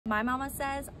My mama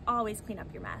says, always clean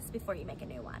up your mess before you make a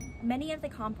new one. Many of the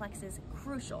complexes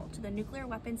crucial to the nuclear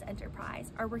weapons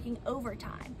enterprise are working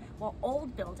overtime, while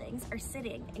old buildings are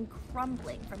sitting and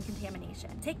crumbling from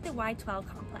contamination. Take the Y-12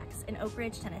 complex in Oak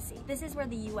Ridge, Tennessee. This is where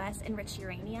the US enriched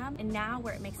uranium, and now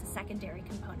where it makes a secondary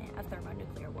component of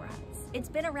thermonuclear warheads. It's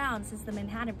been around since the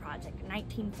Manhattan Project in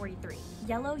 1943.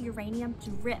 Yellow uranium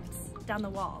drips down the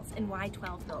walls in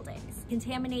Y-12 buildings.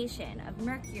 Contamination of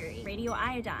mercury,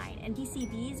 radioiodine, and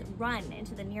PCBs run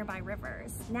into the nearby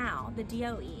rivers. Now, the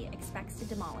DOE expects to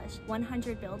demolish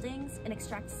 100 buildings and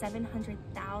extract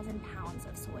 700,000 pounds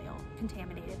of soil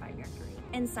contaminated by mercury.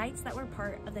 And sites that were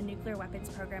part of the nuclear weapons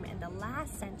program in the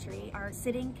last century are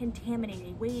sitting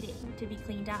contaminated, waiting to be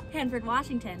cleaned up. Hanford,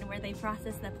 Washington, where they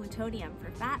process the plutonium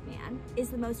for Fat Man, is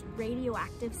the most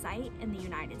radioactive site in the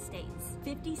United States.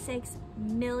 56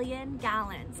 million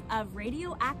gallons of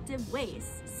radioactive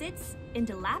waste sits in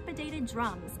dilapidated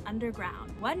drums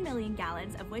underground, 1 million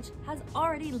gallons of which has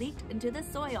already leaked into the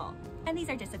soil. And these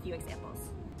are just a few examples.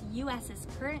 US's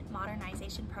current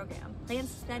modernization program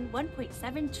plans to spend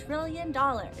 $1.7 trillion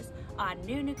on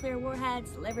new nuclear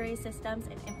warheads, delivery systems,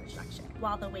 and infrastructure,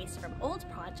 while the waste from old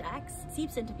projects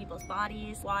seeps into people's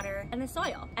bodies, water, and the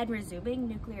soil. And resuming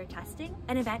nuclear testing,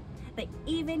 an event that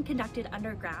even conducted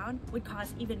underground would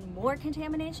cause even more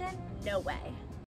contamination? No way.